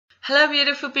Hello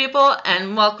beautiful people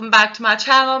and welcome back to my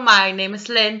channel. My name is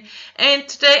Lynn and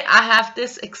today I have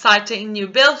this exciting new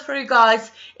build for you guys.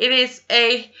 It is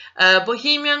a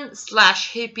Bohemian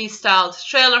slash hippie styled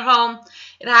trailer home.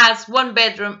 It has one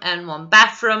bedroom and one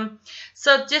bathroom.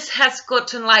 So this has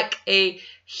gotten like a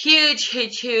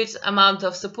huge amount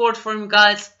of support from you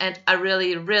guys and I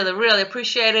really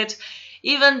appreciate it.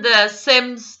 Even the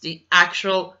Sims, the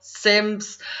actual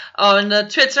Sims on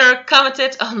Twitter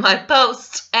commented on my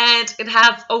post and it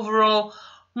has overall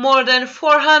more than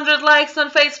 400 likes on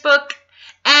Facebook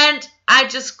and I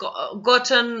just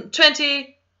gotten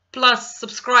 20 plus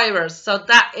subscribers. So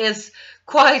that is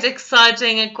quite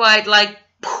exciting and quite like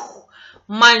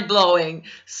mind-blowing.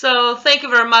 So thank you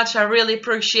very much. I really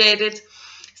appreciate it.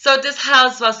 So this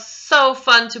house was so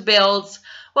fun to build.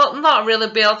 Well, not really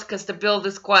built because the build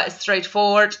is quite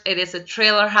straightforward. It is a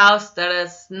trailer house. There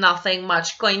is nothing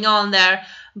much going on there.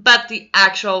 But the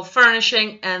actual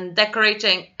furnishing and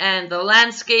decorating and the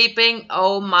landscaping,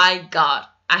 oh my god.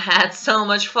 I had so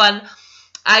much fun.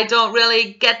 I don't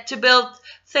really get to build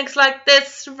things like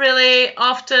this really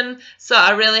often. So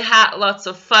I really had lots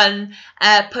of fun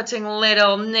putting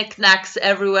little knickknacks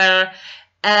everywhere.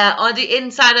 On the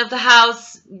inside of the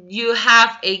house, you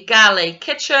have a galley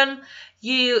kitchen.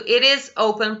 It is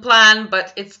open plan,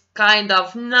 but it's kind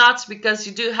of not because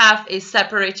you do have a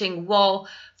separating wall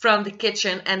from the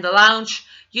kitchen and the lounge.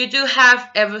 You do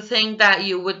have everything that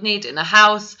you would need in a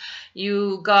house.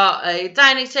 You got a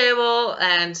dining table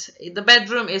and the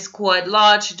bedroom is quite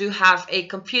large. You do have a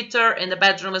computer in the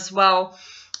bedroom as well.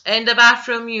 In the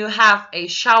bathroom, you have a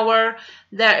shower.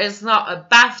 There is not a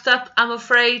bathtub, I'm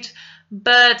afraid.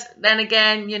 But then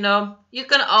again, you know, you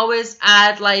can always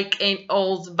add like an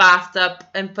old bathtub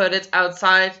and put it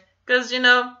outside because, you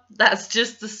know, that's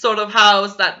just the sort of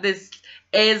house that this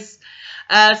is.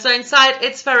 So inside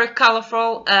it's very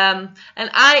colorful and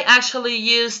I actually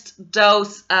used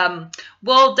those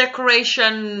wall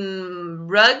decoration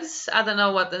rugs. I don't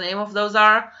know what the name of those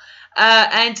are.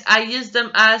 And I used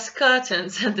them as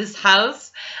curtains in this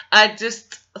house. I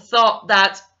just thought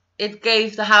that it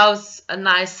gave the house a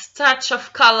nice touch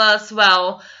of color as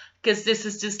well, because this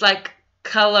is just like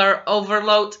color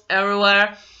overload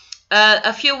everywhere.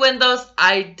 A few windows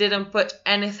I didn't put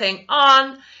anything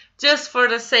on, just for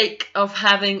the sake of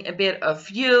having a bit of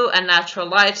view and natural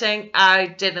lighting. I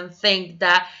didn't think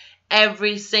that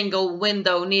every single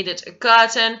window needed a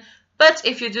curtain, but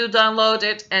if you do download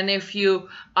it and if you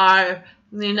are,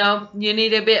 you know, you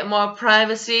need a bit more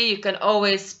privacy, you can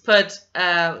always put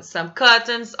some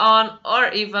curtains on or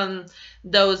even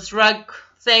those rug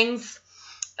things.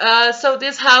 So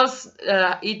this house,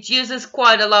 it uses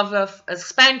quite a lot of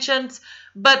expansions,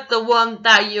 but the one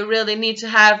that you really need to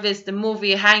have is the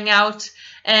movie hangout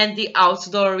and the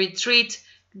outdoor retreat.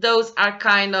 Those are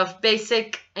kind of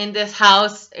basic in this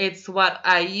house. It's what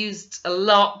I used a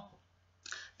lot.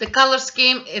 The color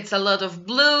scheme, it's a lot of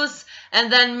blues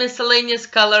and then miscellaneous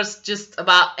colors just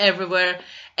about everywhere.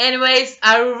 Anyways,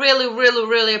 I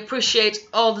really appreciate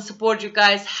all the support you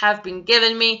guys have been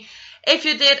giving me. If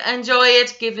you did enjoy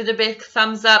it, give it a big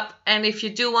thumbs up. And if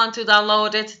you do want to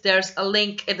download it, there's a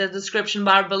link in the description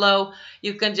bar below.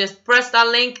 You can just press that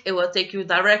link. It will take you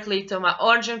directly to my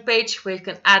origin page where you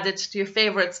can add it to your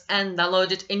favorites and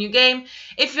download it in your game.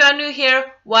 If you are new here,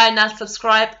 why not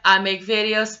subscribe? I make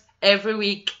videos every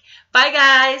week. Bye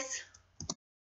guys!